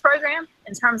metaphor in this program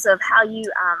in terms of how you,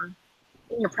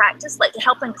 in your practice, like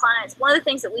helping clients. One of the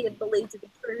things that we have believed to be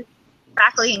true,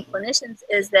 faculty and clinicians,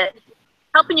 is that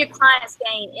helping your clients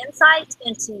gain insight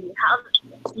into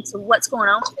what's going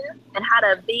on with them and how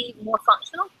to be more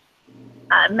functional.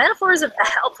 Metaphor is a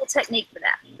helpful technique for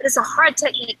that, but it's a hard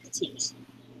technique to teach.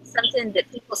 Something that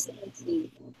people seem to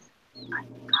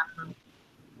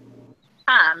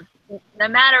no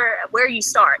matter where you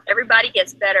start, everybody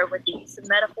gets better with the use of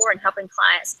metaphor and helping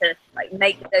clients to like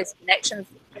make those connections.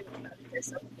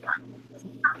 It's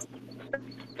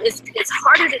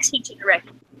harder to teach it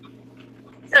directly.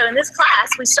 So in this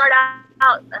class, we start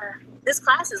out, this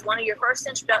class is one of your first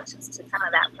introductions to kind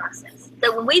of that process.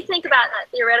 So when we think about that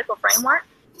theoretical framework,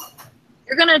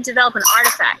 you're going to develop an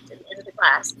artifact at the end of the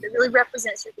class that really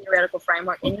represents your theoretical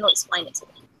framework, and you'll explain it to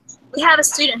them. We have a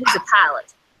student who's a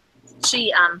pilot.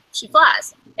 She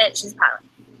flies, and she's a pilot.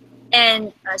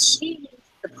 And she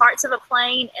used the parts of a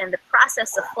plane and the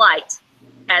process of flight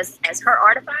as her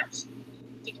artifact.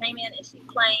 She came in and she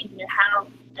explained, how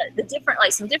the different,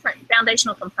 like some different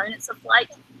foundational components of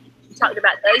flight. She talked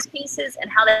about those pieces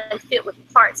and how they fit with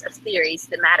parts of theories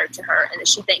that matter to her and that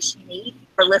she thinks she needs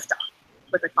for liftoff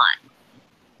with her client.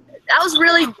 That was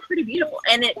really pretty beautiful,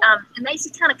 and it makes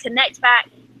you kind of connect back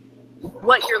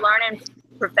what you're learning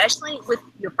professionally with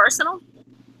your personal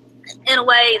in a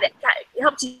way that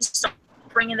helps you start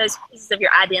bringing those pieces of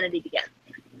your identity together.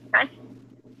 Okay.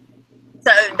 So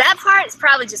that part is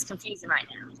probably just confusing right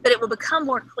now, but it will become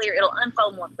more clear. It'll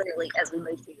unfold more clearly as we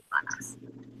move through the class.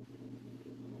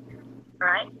 All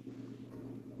right.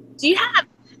 Do you have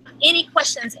any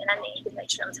questions? And I need to make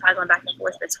sure I'm toggling back and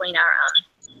forth between our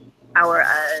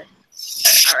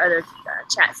other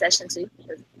chat session too,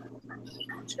 because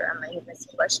I'm sure I may have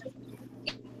missed a question.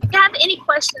 If you have any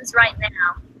questions right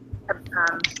now,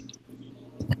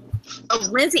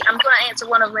 Lindsay, I'm going to answer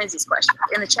one of Lindsay's questions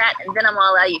in the chat, and then I'm going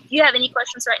to allow you. If you have any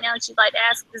questions right now that you'd like to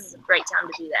ask, this is a great time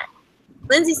to do that.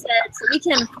 Lindsay said, so we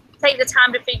can take the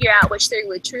time to figure out which theory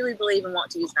we truly believe and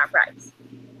want to use in our practice.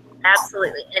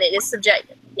 Absolutely, and it is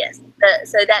subjective, yes.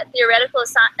 So that theoretical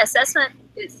assessment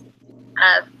is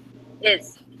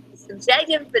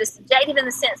subjective, but it's subjective in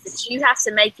the sense that you have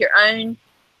to make your own,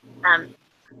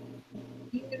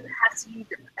 you have to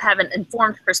have an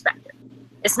informed perspective.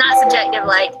 It's not subjective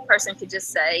like a person could just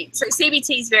say, so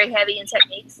CBT is very heavy in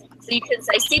techniques. So you can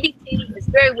say CBT is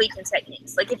very weak in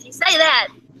techniques. Like if you say that,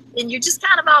 then you're just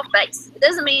kind of off base. It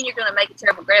doesn't mean you're going to make a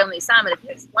terrible grade on the assignment. If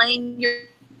you explain your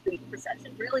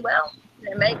perception really well,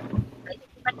 then but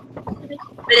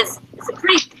it's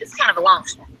kind of a long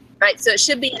shot, right? So it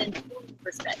should be an informed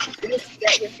perspective. It is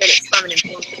subjective, but it's from an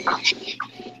informed perspective.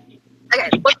 Okay,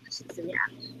 what questions do we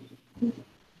have?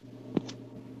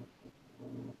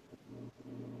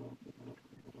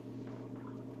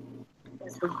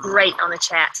 We're great on the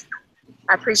chat.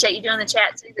 I appreciate you doing the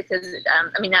chat too, because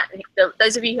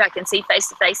those of you who I can see face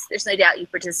to face, there's no doubt you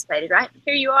participated, right?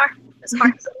 Here you are. Those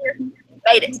hearts are here. You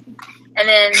made it. And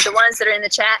then the ones that are in the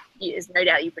chat, there's no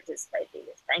doubt you participated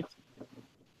either. Thank you.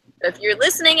 So if you're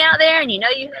listening out there and you know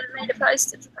you haven't made a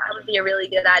post, it's probably be a really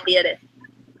good idea to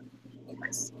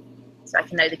post so I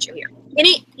can know that you're here.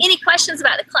 Any questions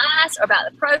about the class or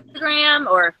about the program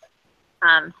or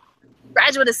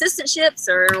graduate assistantships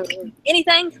or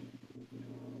anything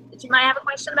that you might have a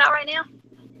question about right now?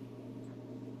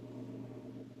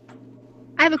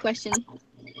 I have a question.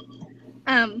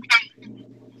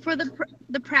 For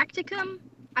the practicum,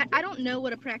 I don't know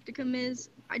what a practicum is.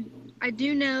 I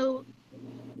do know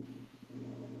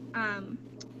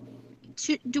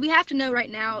do we have to know right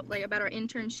now, like, about our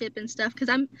internship and stuff? Because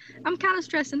I'm kind of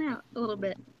stressing out a little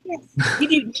bit. Yes. You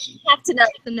do have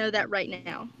to know that right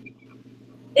now.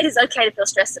 it is okay to feel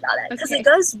stressed about that because Okay. it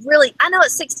goes really, I know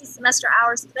it's 60 semester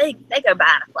hours, but they go by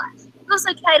in a flash. It's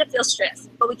okay to feel stressed,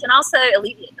 but we can also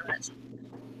alleviate the emotion.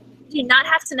 You do not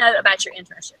have to know about your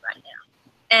internship right now.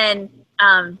 And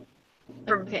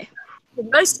for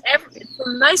most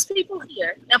people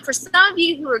here, now for some of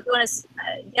you who are going to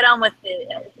get on with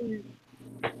it,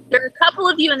 there are a couple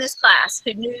of you in this class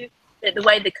who knew that the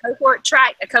way the cohort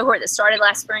tracked, a cohort that started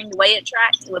last spring, the way it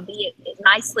tracked would be it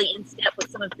nicely in step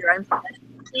with some of your own professional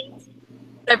needs.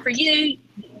 So for you,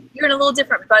 you're in a little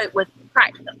different boat with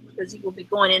practicum because you will be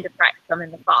going into practicum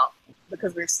in the fall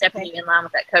because we're stepping you in line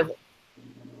with that cohort.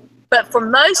 But for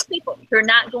most people who are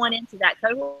not going into that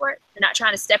cohort, they're not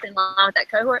trying to step in line with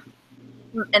that cohort,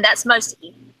 and that's most of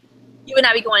you, you would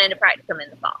not be going into practicum in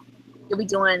the fall. You'll be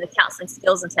doing the counseling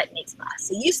skills and techniques class.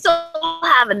 So you still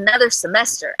have another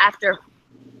semester after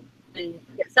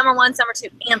summer 1, summer 2,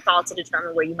 and fall to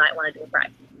determine where you might want to do a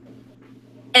practicum.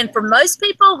 And for most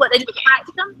people, what they do with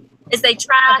practicum is they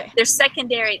try their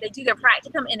secondary, they do their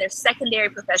practicum in their secondary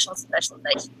professional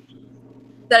specialization.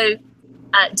 So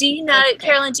do you know,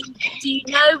 Carolyn, do you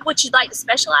know what you'd like to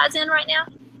specialize in right now?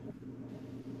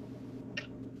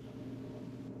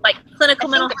 Like clinical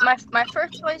mental health? My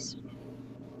first choice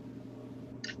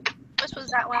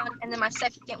was that one, and then my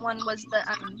second one was the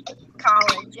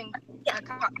college and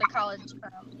the college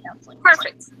counseling.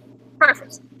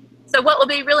 Perfect. So what would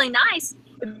be really nice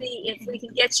would be if we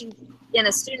can get you in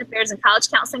a student affairs and college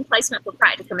counseling placement for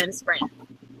practicum in the spring.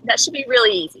 That should be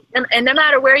really easy. And no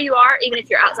matter where you are, even if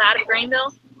you're outside of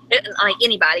Greenville, like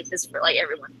anybody, this is for like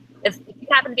everyone. If you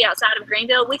happen to be outside of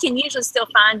Greenville, we can usually still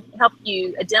help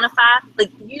you identify.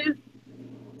 Like the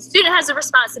student has a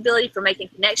responsibility for making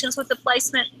connections with the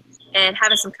placement and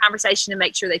having some conversation to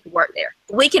make sure they can work there.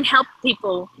 We can help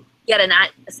people get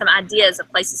some ideas of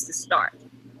places to start,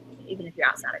 even if you're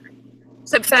outside of Greenville.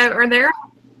 So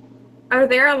are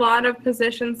there a lot of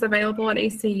positions available at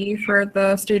ECU for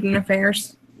the student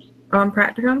affairs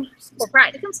practicums? For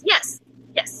practicums, yes.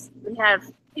 We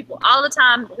have people all the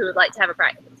time who would like to have a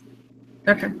practicum.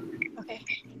 Okay.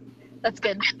 That's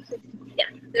good. Yeah,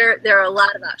 there are a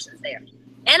lot of options there.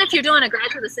 And if you're doing a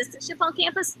graduate assistantship on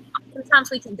campus, sometimes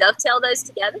we can dovetail those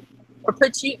together,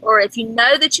 or if you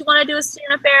know that you want to do a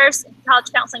student affairs and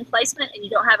college counseling placement and you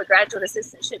don't have a graduate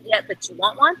assistantship yet, but you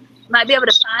want one, you might be able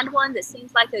to find one that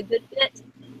seems like a good fit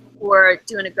for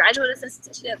doing a graduate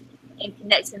assistantship and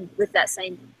connecting with that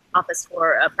same office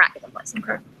for a practical placement.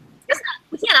 Okay.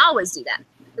 We can't always do that,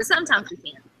 but sometimes we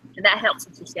can, and that helps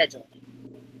with your scheduling.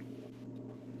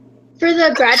 For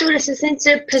the graduate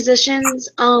assistantship positions,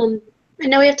 I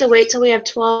know we have to wait till we have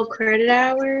 12 credit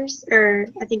hours, or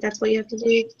I think that's what you have to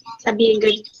do to be in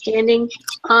good standing.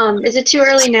 Is it too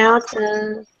early now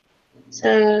to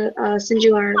send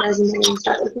you our resume and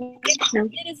start with me? No?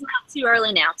 It is not too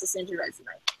early now to send your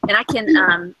resume, and I can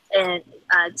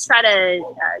try to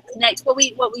connect what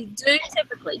we do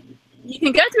typically. You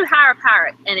can go through Hire a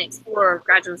Pirate and explore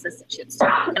graduate assistantships.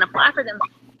 You can apply for them,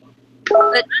 but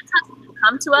 9 times people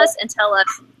come to us and tell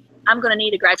us, I'm going to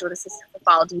need a graduate assistant for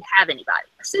fall. Do you have anybody?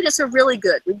 Our students are really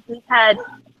good. We've had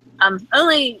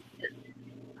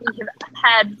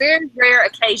very rare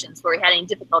occasions where we had any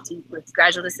difficulty with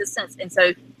graduate assistants, and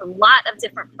so a lot of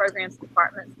different programs and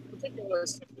departments, particularly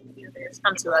students,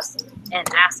 come to us and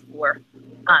ask for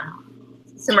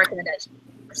some recommendations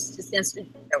to send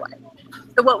students their way.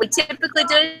 So what we typically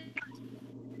do,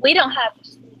 we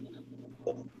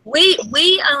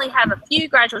only have a few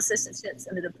graduate assistantships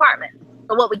in the department.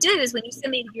 But what we do is when you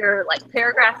send me your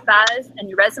paragraph bios and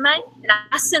your resume, and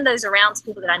I send those around to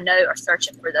people that I know are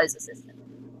searching for those assistants.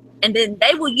 And then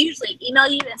they will usually email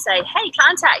you and say, hey,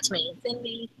 contact me and send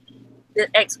me the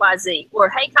XYZ. Or,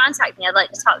 hey, contact me. I'd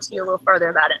like to talk to you a little further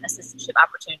about an assistantship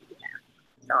opportunity we have.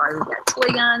 Sorry, we got toy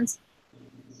guns.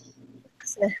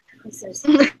 So, we're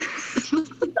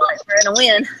in a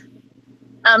win.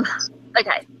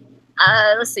 Okay.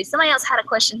 Let's see. Somebody else had a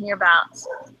question here about...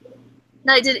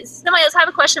 No, did somebody else have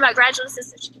a question about graduate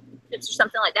assistantships or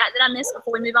something like that I missed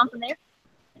before we move on from there?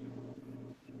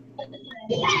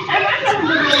 Yes,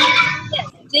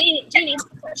 Jeannie has a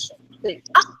question.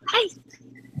 Oh, hey.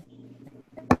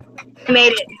 I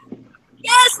made it.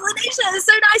 Yes, Lanisha, it's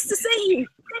so nice to see you.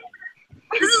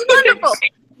 This is wonderful.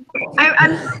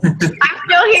 I'm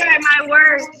still here at my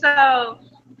work, so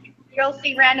you'll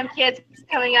see random kids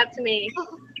coming up to me.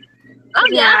 Oh,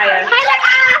 yeah.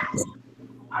 Hi,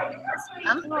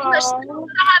 I'm pretty much what I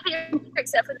have here,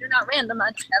 except for they're not random.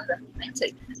 I just have the thing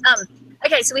too.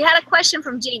 Okay, so we had a question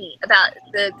from Jeannie about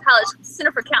the College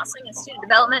Center for Counseling and Student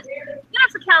Development. Center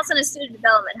for Counseling and Student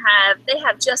Development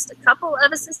have just a couple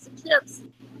of assistantships,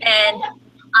 and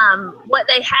what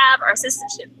they have are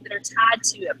assistantships that are tied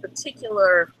to a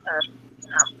particular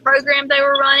program they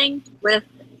were running with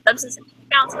substance abuse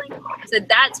counseling. So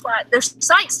that's why their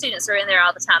psych students are in there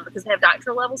all the time, because they have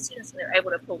doctoral level students and they're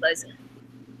able to pull those in.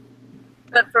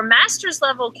 But for master's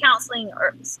level counseling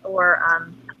or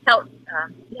health,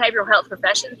 behavioral health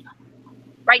professions,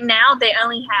 right now they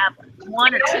only have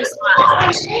 1 or 2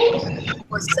 slots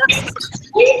for substance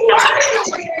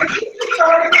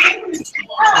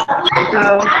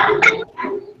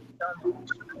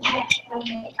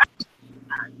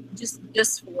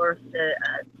just for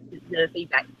the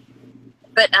feedback,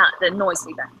 but the noise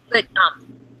feedback. But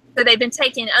so they've been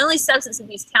taking only substance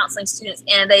abuse counseling students,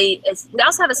 and we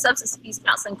also have a substance abuse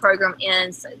counseling program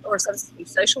or substance abuse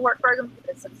social work program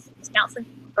for substance abuse counseling.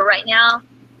 But right now,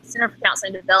 Center for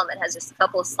Counseling and Development has just a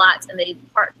couple of slots, and they've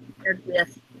partnered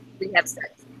with rehab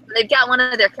studies. They've got one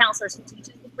of their counselors who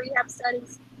teaches the rehab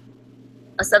studies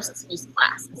a substance abuse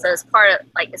class, so it's part of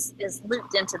is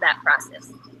looped into that process.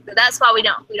 So that's why we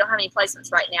don't have any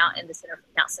placements right now in the Center for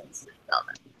Counseling and Student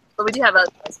Development, but we do have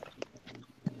other placements.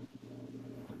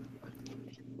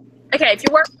 Okay, if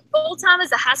you're working full-time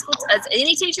as a high school, as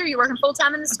any teacher, you're working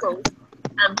full-time in the schools,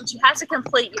 but you have to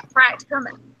complete your practicum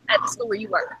at the school where you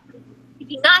work. You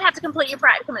do not have to complete your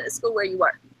practicum at the school where you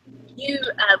work.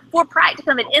 For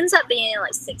practicum, it ends up being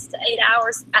like 6 to 8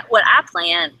 hours. What I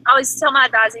always tell my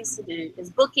advisees to do is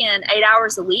book in 8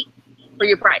 hours a week for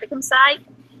your practicum site,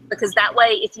 because that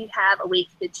way, if you have a week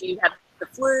that you have the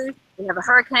flu, you have a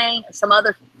hurricane, or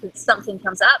something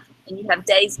comes up, and you have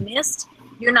days missed,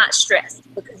 you're not stressed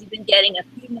because you've been getting a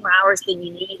few more hours than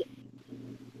you need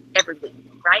every week,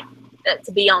 right?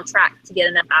 To be on track to get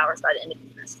enough hours by the end of the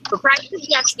year. For practice,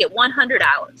 you have to get 100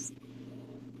 hours.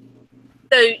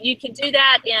 So you can do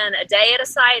that in a day at a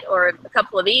site, or a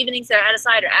couple of evenings at a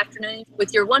site, or afternoons.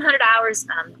 With your 100 hours,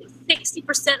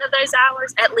 60% of those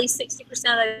hours, at least 60%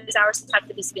 of those hours have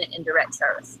to be spent in direct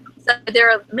service. So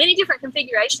there are many different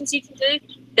configurations you can do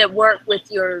that work with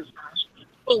your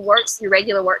your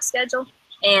regular work schedule,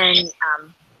 and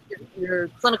your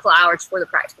clinical hours for the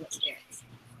practical experience.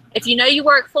 If you know you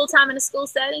work full-time in a school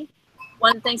setting,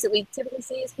 one of the things that we typically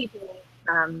see is people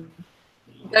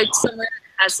go somewhere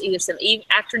that has either some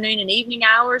afternoon and evening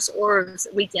hours or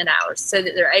weekend hours, so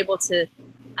that they're able to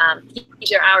keep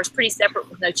their hours pretty separate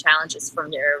with no challenges from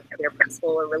their principal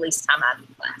or release time out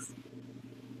of class.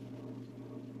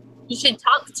 You should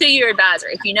talk to your advisor.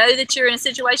 If you know that you're in a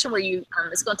situation where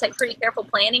it's going to take pretty careful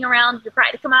planning around your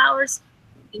practicum hours,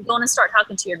 you go on and start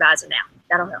talking to your advisor now.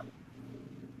 That'll help.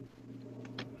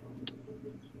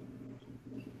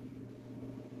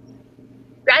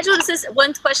 Graduate assistant,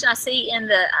 one question I see in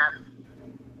the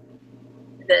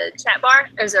chat bar,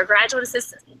 there's a graduate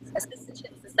assistant. It's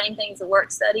the same thing as a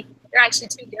work study. They're actually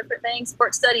 2 different things.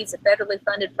 Work study is a federally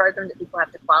funded program that people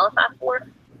have to qualify for.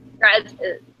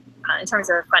 In terms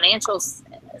of financial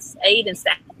aid and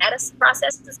status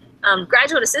processes,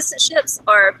 graduate assistantships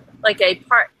are like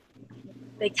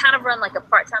they kind of run like a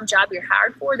part-time job you're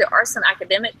hired for. There are some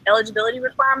academic eligibility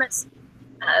requirements,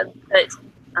 but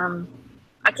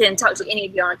I can talk to any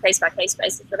of you on a case-by-case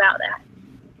basis about that.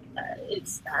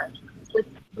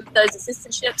 With those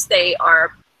assistantships, they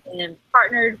are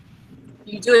partnered.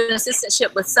 You do an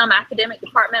assistantship with some academic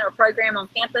department or program on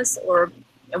campus, or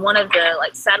in one of the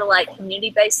satellite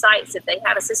community-based sites if they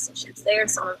have assistantships there.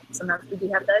 Sometimes we do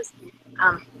have those.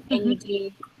 And you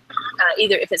do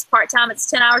either, if it's part-time, it's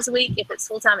 10 hours a week. If it's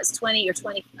full-time, it's 20 or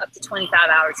 20 up to 25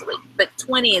 hours a week. But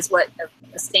 20 is what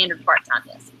a standard part-time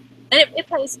is. And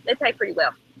they pay pretty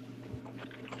well.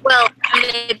 Well, I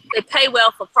mean, they pay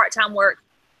well for part-time work.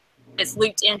 It's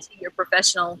looped into your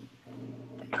professional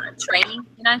training,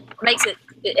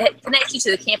 it connects you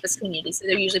to the campus community, so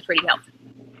they're usually pretty helpful.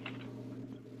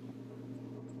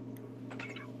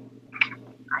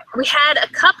 We had a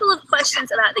couple of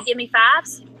questions about the Give Me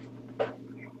Fives,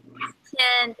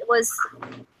 and it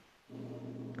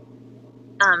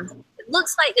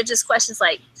looks like they're just questions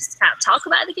just kind of talk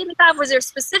about the Give Me Five. Was there a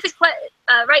specific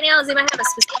right now? Does anybody have a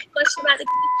specific question about the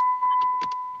Give Me Five?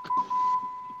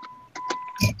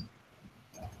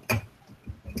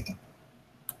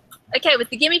 Okay, with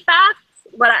the Give Me Five,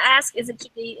 what I ask is that you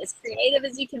be as creative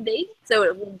as you can be,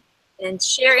 and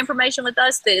share information with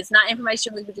us that is not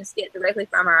information we would just get directly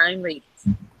from our own readings.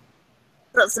 So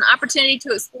it's an opportunity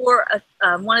to explore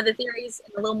one of the theories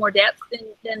in a little more depth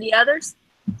than the others,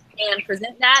 and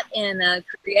present that in a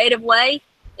creative way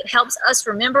that helps us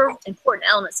remember important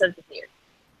elements of the theory.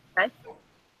 Okay,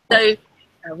 so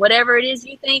whatever it is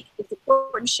you think is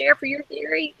important to share for your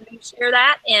theory, you share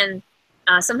that. And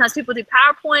sometimes people do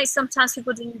PowerPoint. Sometimes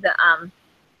people do the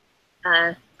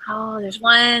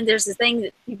there's this thing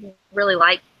that people really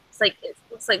like. It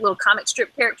looks like little comic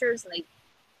strip characters, and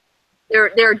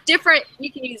there are different.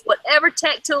 You can use whatever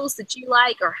tech tools that you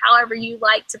like, or however you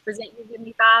like to present your Give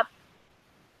Me 5.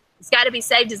 It's got to be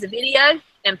saved as a video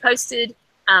and posted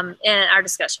in our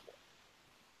discussion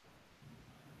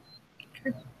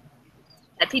board.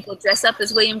 Had people dress up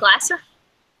as William Glasser.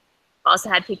 I've also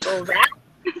had people rap,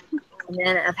 and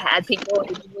then I've had people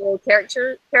do little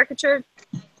caricature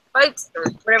folks or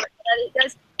whatever it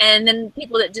does, and then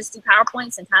people that just do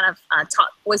PowerPoints and kind of talk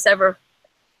voiceover,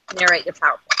 narrate their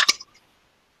PowerPoint.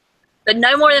 But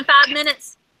no more than 5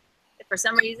 minutes. If for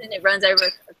some reason it runs over,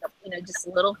 just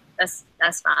a little, that's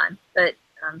fine. But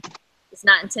it's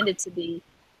not intended to be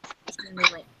extremely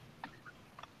lengthy.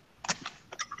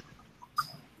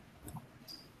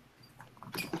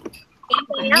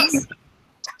 Anything else?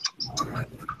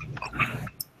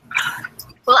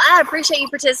 Well, I appreciate you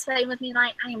participating with me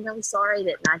tonight. I am really sorry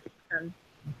that I had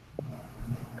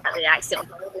the accident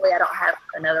with my little boy. I don't have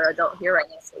another adult here right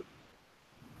now, so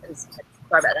sorry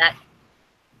about that.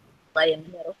 Lay in the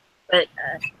middle. But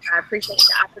I appreciate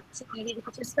the opportunity to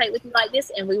participate with you like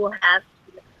this, and we will have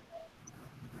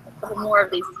a couple more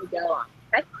of these as we go on.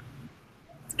 Okay?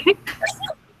 Okay.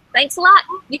 Thanks a lot.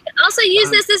 You can also use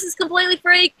this. This is completely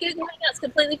free. Google Hangout is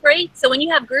completely free. So when you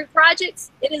have group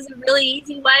projects, it is a really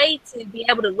easy way to be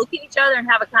able to look at each other and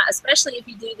have especially if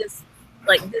you do this,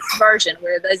 like this version,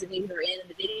 where those of you who are in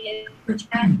the video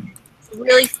chat, it's a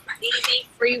really easy,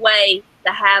 free way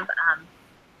to have a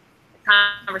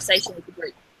conversation with the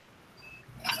group.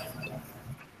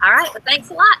 All right. Well, thanks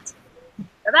a lot.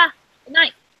 Bye-bye. Good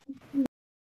night.